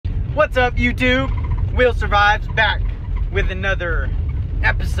What's up, YouTube? Will Survives back with another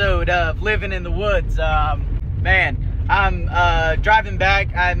episode of Living in the Woods. Man, I'm driving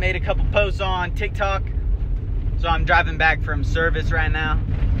back. I made a couple posts on TikTok, so I'm driving back from service right now,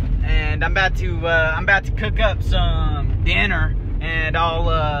 and I'm about to cook up some dinner, and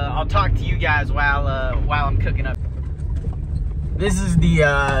I'll talk to you guys while I'm cooking up. This is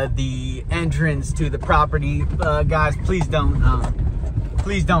the entrance to the property, guys. Please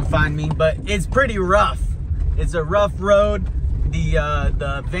don't find me, but it's pretty rough. It's a rough road.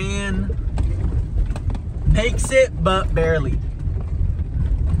 The van makes it, but barely.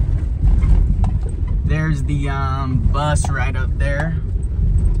 There's the bus right up there.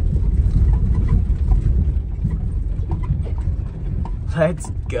 Let's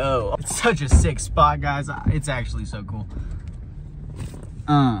go. It's such a sick spot, guys. It's actually so cool.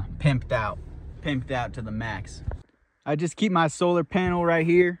 Pimped out to the max. I just keep my solar panel right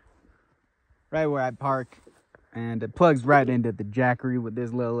here, right where I park, and it plugs right into the jackery with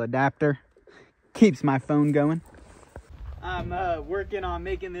this little adapter. Keeps my phone going. I'm working on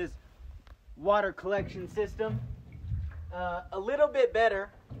making this water collection system a little bit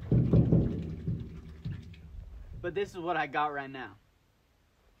better, but this is what I got right now.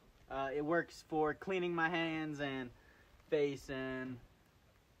 It works for cleaning my hands and face and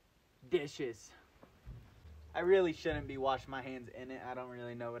dishes. I really shouldn't be washing my hands in it. I don't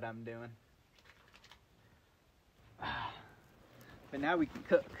really know what I'm doing. But now we can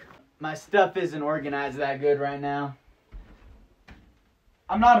cook. My stuff isn't organized that good right now.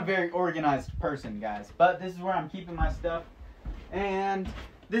 I'm not a very organized person, guys, but this is where I'm keeping my stuff, and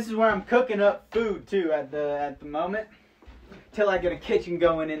this is where I'm cooking up food too at the moment, till I get a kitchen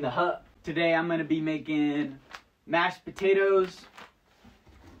going in the hut. Today I'm gonna be making mashed potatoes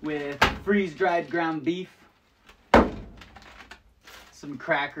with freeze-dried ground beef, some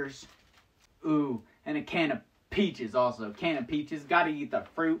crackers, ooh, and a can of peaches also. Can of peaches, gotta eat the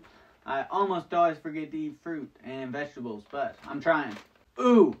fruit. I almost always forget to eat fruit and vegetables, but I'm trying.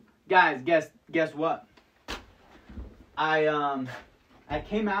 Ooh, guys, guess what? I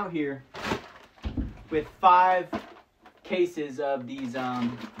came out here with 5 cases of these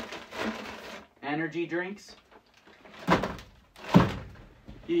energy drinks.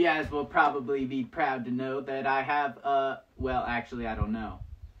 You guys will probably be proud to know that I have, well, actually, I don't know.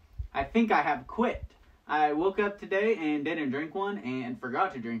 I think I have quit. I woke up today and didn't drink one and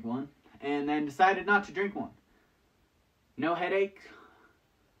forgot to drink one and then decided not to drink one. No headache.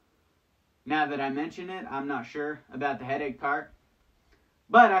 Now that I mention it, I'm not sure about the headache part.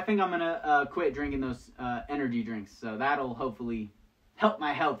 But I think I'm going to quit drinking those energy drinks. So that'll hopefully help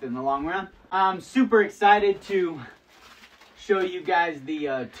my health in the long run. I'm super excited to show you guys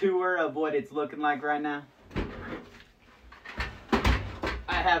the tour of what it's looking like right now.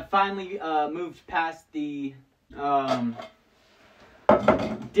 I have finally moved past the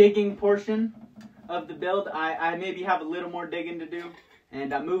digging portion of the build. I maybe have a little more digging to do,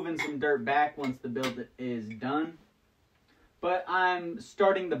 and I'm moving some dirt back once the build is done. But I'm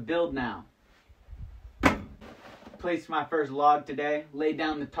starting the build now. Placed my first log today, laid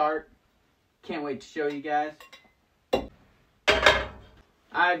down the tarp. Can't wait to show you guys.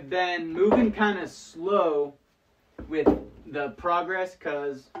 I've been moving kind of slow with the progress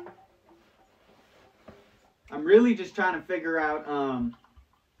because I'm really just trying to figure out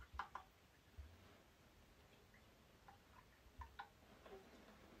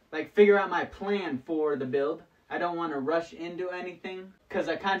figure out my plan for the build. I don't want to rush into anything because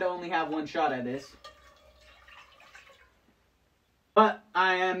I kind of only have one shot at this. But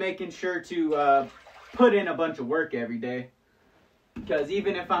I am making sure to put in a bunch of work every day. Because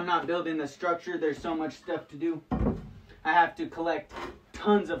even if I'm not building the structure, there's so much stuff to do. I have to collect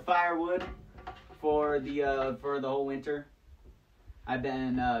tons of firewood for the whole winter. I've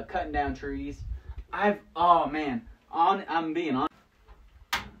been cutting down trees. I'm being honest.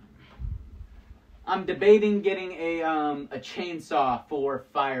 I'm debating getting a chainsaw for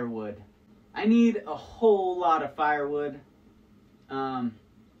firewood. I need a whole lot of firewood. And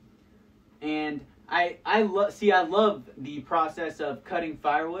I love the process of cutting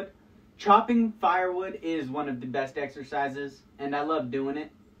firewood. Chopping firewood is one of the best exercises, and I love doing it.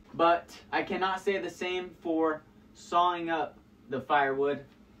 But I cannot say the same for sawing up the firewood.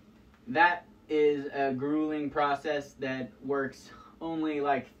 That is a grueling process that works only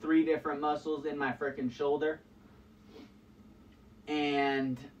like 3 different muscles in my frickin' shoulder.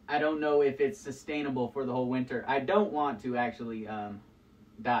 And I don't know if it's sustainable for the whole winter. I don't want to actually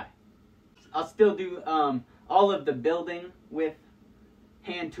die. I'll still do all of the building with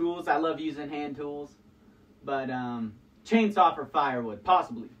hand tools. I love using hand tools. But chainsaw for firewood,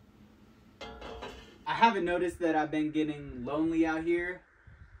 possibly. I haven't noticed that I've been getting lonely out here.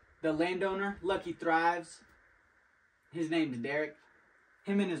 The landowner, Lucky Thrives, his name's Derek.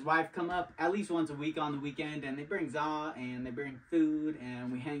 Him and his wife come up at least once a week on the weekend, and they bring Zaw and they bring food and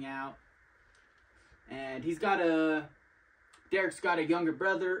we hang out. And Derek's got a younger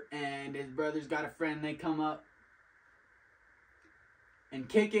brother, and his brother's got a friend. They come up and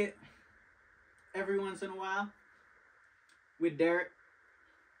kick it every once in a while with Derek.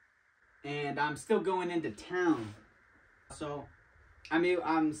 And I'm still going into town. So,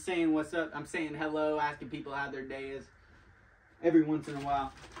 I'm saying what's up. I'm saying hello, asking people how their day is every once in a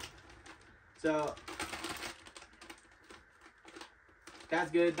while. So, that's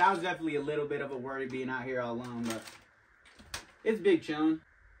good. That was definitely a little bit of a worry being out here all alone, but it's big chillin'.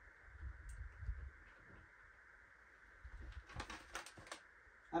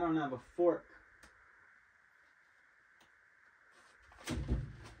 I don't have a fork.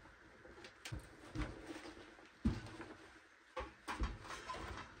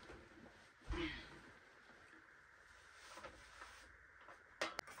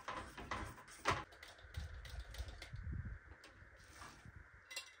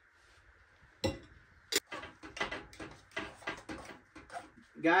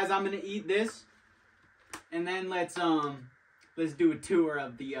 Guys, I'm gonna eat this, and then let's do a tour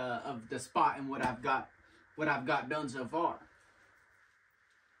of the spot and what I've got done so far.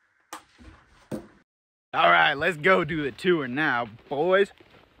 All right, let's go do the tour now, boys.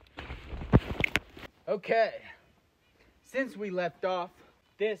 Okay, since we left off,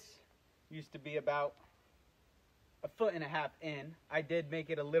 this used to be about 1.5 feet in. I did make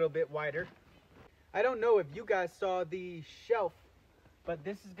it a little bit wider. I don't know if you guys saw the shelf, but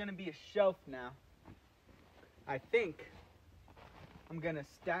this is gonna be a shelf now. I think I'm gonna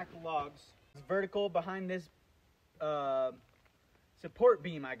stack logs. It's vertical behind this support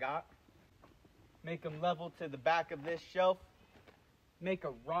beam I got. Make them level to the back of this shelf. Make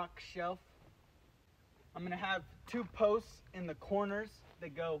a rock shelf. I'm gonna have 2 posts in the corners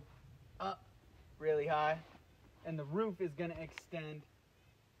that go up really high. And the roof is gonna extend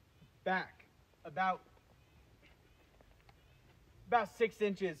back about 6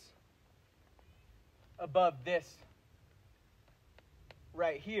 inches above this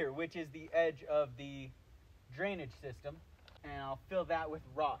right here, which is the edge of the drainage system. And I'll fill that with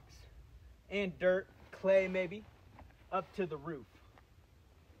rocks and dirt, clay maybe, up to the roof.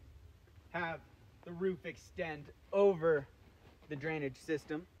 Have the roof extend over the drainage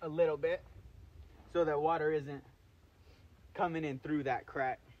system a little bit so that water isn't coming in through that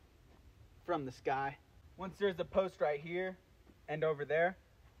crack from the sky. Once there's a post right here and over there,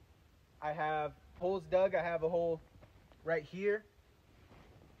 I have holes dug. I have a hole right here,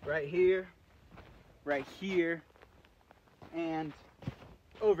 right here, right here, and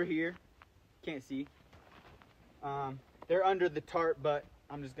over here. Can't see. They're under the tarp, but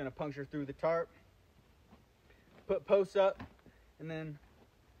I'm just gonna puncture through the tarp. Put posts up, and then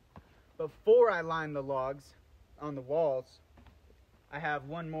before I line the logs on the walls, I have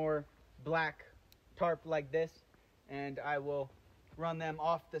one more black tarp like this, and I will run them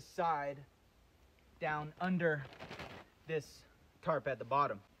off the side down under this tarp at the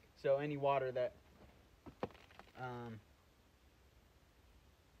bottom. So any water that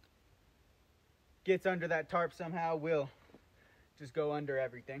gets under that tarp somehow will just go under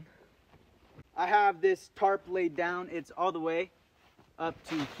everything. I have this tarp laid down. It's all the way up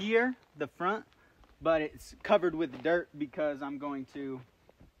to here, the front, but it's covered with dirt because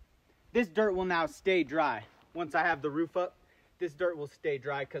this dirt will now stay dry. Once I have the roof up, this dirt will stay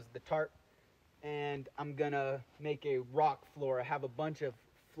dry because of the tarp. And I'm gonna make a rock floor. I have a bunch of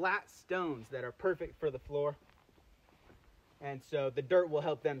flat stones that are perfect for the floor. And so the dirt will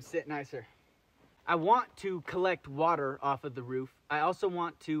help them sit nicer. I want to collect water off of the roof. I also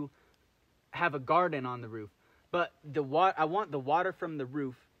want to have a garden on the roof. But I want the water from the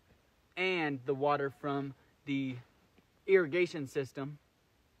roof and the water from the irrigation system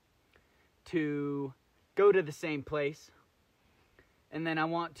to go to the same place. And then I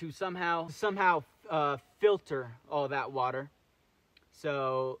want to somehow filter all that water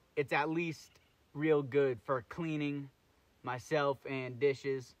so it's at least real good for cleaning myself and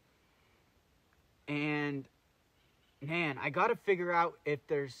dishes. And man, I gotta figure out if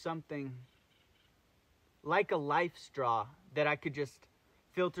there's something like a life straw that I could just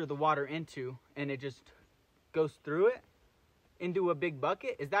filter the water into and it just goes through it into a big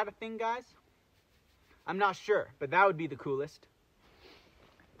bucket. Is that a thing, guys? I'm not sure, but that would be the coolest.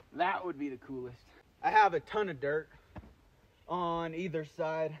 That would be the coolest. I have a ton of dirt on either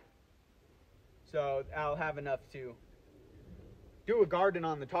side, so I'll have enough to do a garden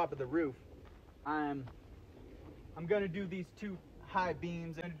on the top of the roof. I'm gonna do these 2 high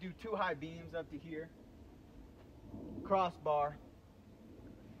beams. I'm gonna do 2 high beams up to here. Crossbar.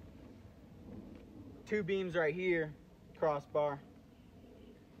 2 beams right here, crossbar.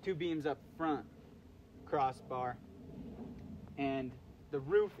 2 beams up front, crossbar. And the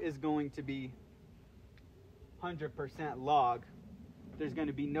roof is going to be 100% log. There's going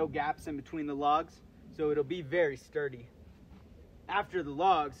to be no gaps in between the logs, so it'll be very sturdy. After the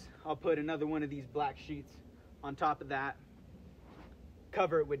logs, I'll put another one of these black sheets on top of that,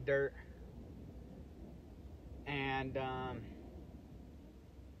 cover it with dirt, and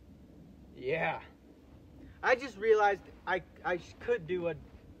yeah. I just realized I could do a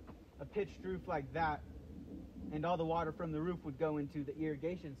pitched roof like that, and all the water from the roof would go into the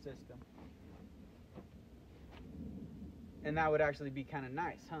irrigation system. And that would actually be kind of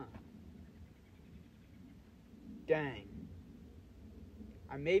nice, huh? Dang.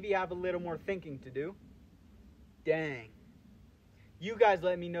 I maybe have a little more thinking to do. Dang. You guys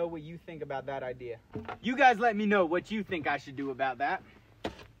let me know what you think about that idea. You guys let me know what you think I should do about that.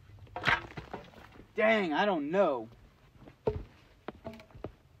 Dang, I don't know.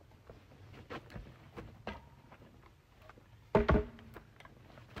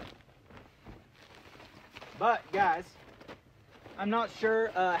 But guys, I'm not sure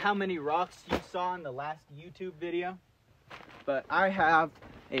how many rocks you saw in the last YouTube video, but I have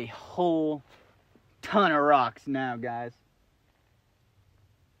a whole ton of rocks now, guys.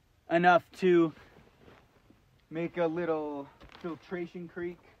 Enough to make a little filtration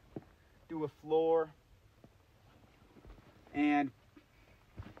creek, do a floor, and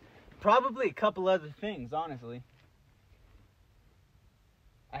probably a couple other things, honestly.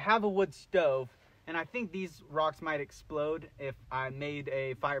 I have a wood stove, and I think these rocks might explode if I made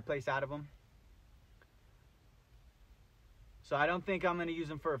a fireplace out of them. So I don't think I'm going to use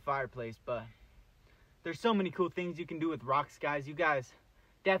them for a fireplace, but there's so many cool things you can do with rocks, guys. You guys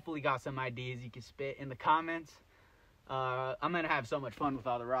definitely got some ideas you can spit in the comments. I'm going to have so much fun with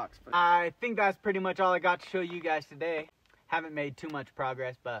all the rocks. But I think that's pretty much all I got to show you guys today. Haven't made too much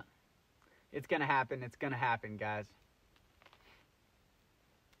progress, but it's going to happen. It's going to happen, guys.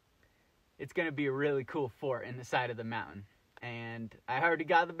 It's going to be a really cool fort in the side of the mountain. And I already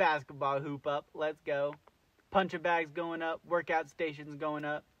got the basketball hoop up. Let's go. Punching bags going up. Workout stations going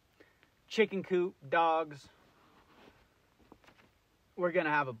up. Chicken coop. Dogs. We're going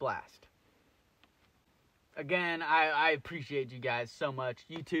to have a blast. Again, I appreciate you guys so much.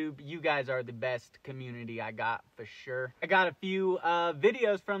 YouTube, you guys are the best community I got, for sure. I got a few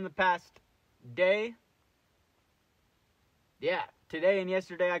videos from the past day. Yeah, today and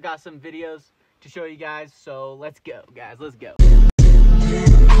yesterday I got some videos to show you guys. So let's go, guys. Let's go.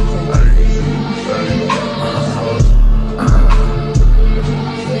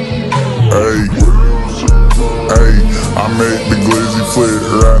 I make the glizzy flip,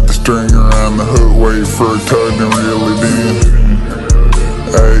 wrap the string around the hook, wait for a tug and reel it in.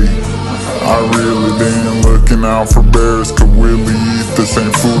 Hey, I reel it in, looking out for bears, cause Willie eat the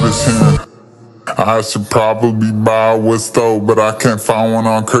same food as him. I should probably buy a wood stove, but I can't find one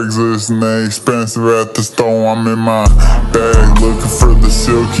on Craigslist, and they expensive at the store. I'm in my bag looking for the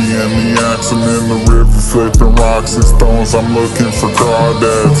silky and the axe. I'm in the river flipping rocks and stones. I'm looking for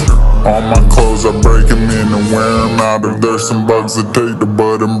crawdads. All my clothes, I break them in and wear them out. If there's some bugs, I take the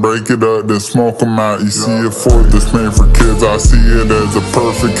bud and break it up, then smoke them out. You see a fort that's made for kids, I see it as a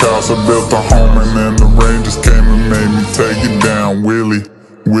perfect house. I built a home and then the rangers came and made me take it down.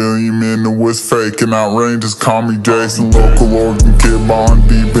 William in the woods faking out ranges, call me Jason. Local Oregon kid ballin'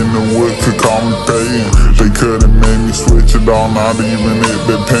 deep in the wood, could call me Peyton. They couldn't make me switch it all, not even if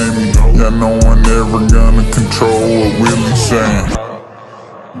they pay me. Yeah, no one ever gonna control what Willie's saying.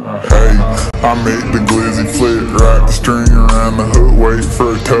 Hey, I make the glizzy flip, wrap the string around the hook, wait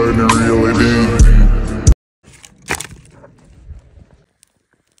for a tug and reel it in.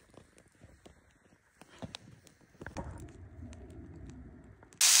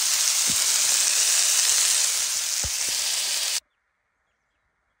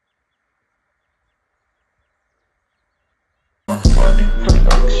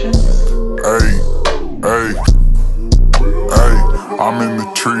 I'm in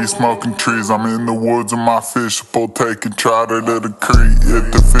the trees, smoking trees. I'm in the woods with my fishable, taking trotter to the creek.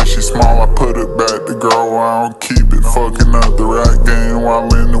 If the fish is small, I put it back to grow. I don't keep it fucking up the rat game while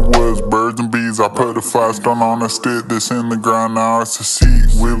in the woods. Birds and bees, I put a flagstone on a stick that's in the ground. Now it's a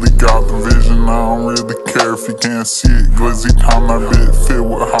seat. Willie got the vision, I don't really care if you can't see it. Glizzy time, that bit filled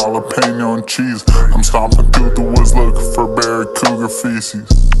with jalapeno and cheese. I'm stomping through the woods looking for barracuda feces.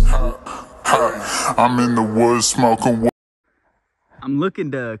 I'm in the woods smoking wood. I'm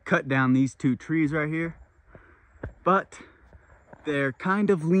looking to cut down these two trees right here, but they're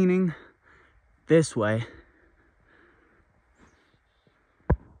kind of leaning this way,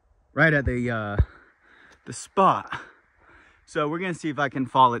 right at the spot. So we're gonna see if I can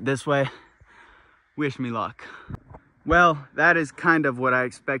fall it this way. Wish me luck. Well, that is kind of what I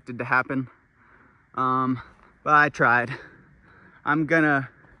expected to happen, but I tried. I'm gonna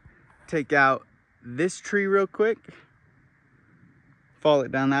take out this tree real quick, fall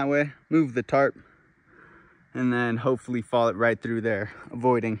it down that way, move the tarp, and then hopefully fall it right through there,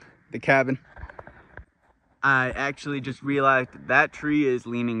 avoiding the cabin. I actually just realized that tree is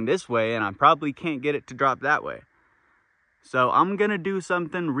leaning this way and I probably can't get it to drop that way. So I'm gonna do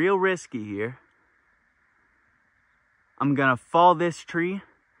something real risky here. I'm gonna fall this tree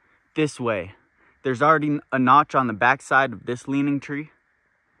this way. There's already a notch on the back side of this leaning tree.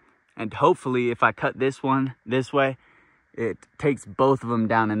 And hopefully if I cut this one this way, it takes both of them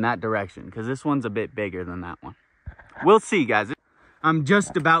down in that direction, because this one's a bit bigger than that one. We'll see, guys. I'm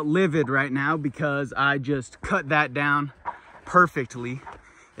just about livid right now because I just cut that down perfectly.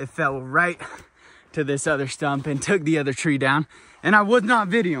 It fell right to this other stump and took the other tree down, and I was not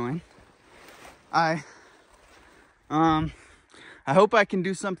videoing. I hope I can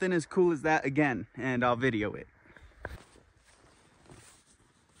do something as cool as that again, and I'll video it.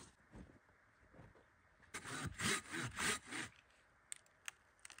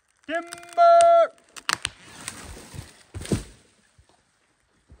 Timber!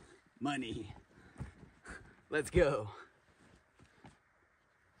 Money. Let's go.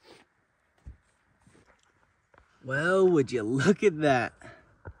 Well, would you look at that?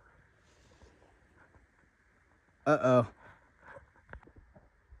 Uh-oh.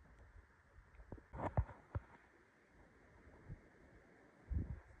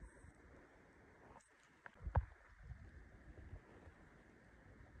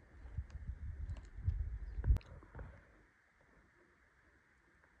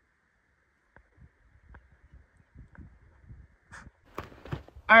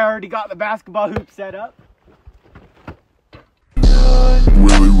 I already got the basketball hoop set up.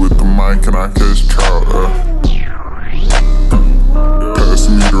 Willie with the mic and I catch trout. Pass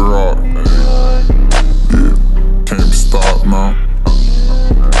me the rock. Yeah, can't be stopped now.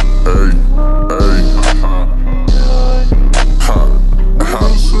 Hey, hey,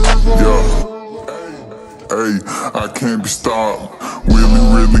 yeah. Hey, I can't be stopped. Willie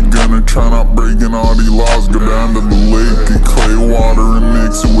really gonna try not breaking all these laws. Go down to the lake, get clay water and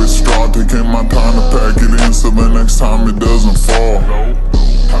mix it with straw. Taking my time to pack it in so the next time it doesn't fall.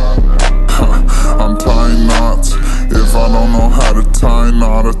 I'm tying knots. If I don't know how to tie a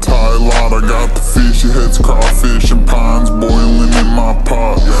knot, I tie a lot. I got the fishy heads, crawfish and pines boiling in my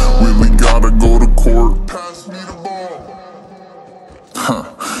pot. Willie gotta go to court. Pass me the ball.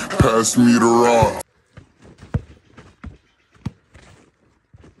 Pass me the rock.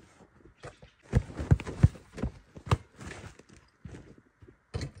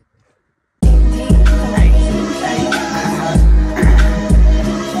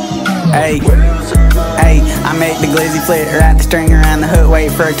 Hey, I make the glizzy flip, wrap the string around the hook,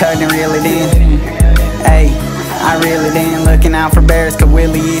 wait for a tug and reel it in. Hey, I reel it in, looking out for bears, cause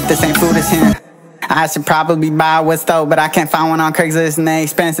Willie eat the same food as him. I should probably buy what's though, but I can't find one on Craigslist and they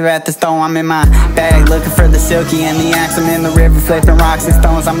expensive at the store. I'm in my bag looking for the silky and the axe. I'm in the river flipping rocks and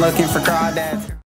stones, I'm looking for crawdads.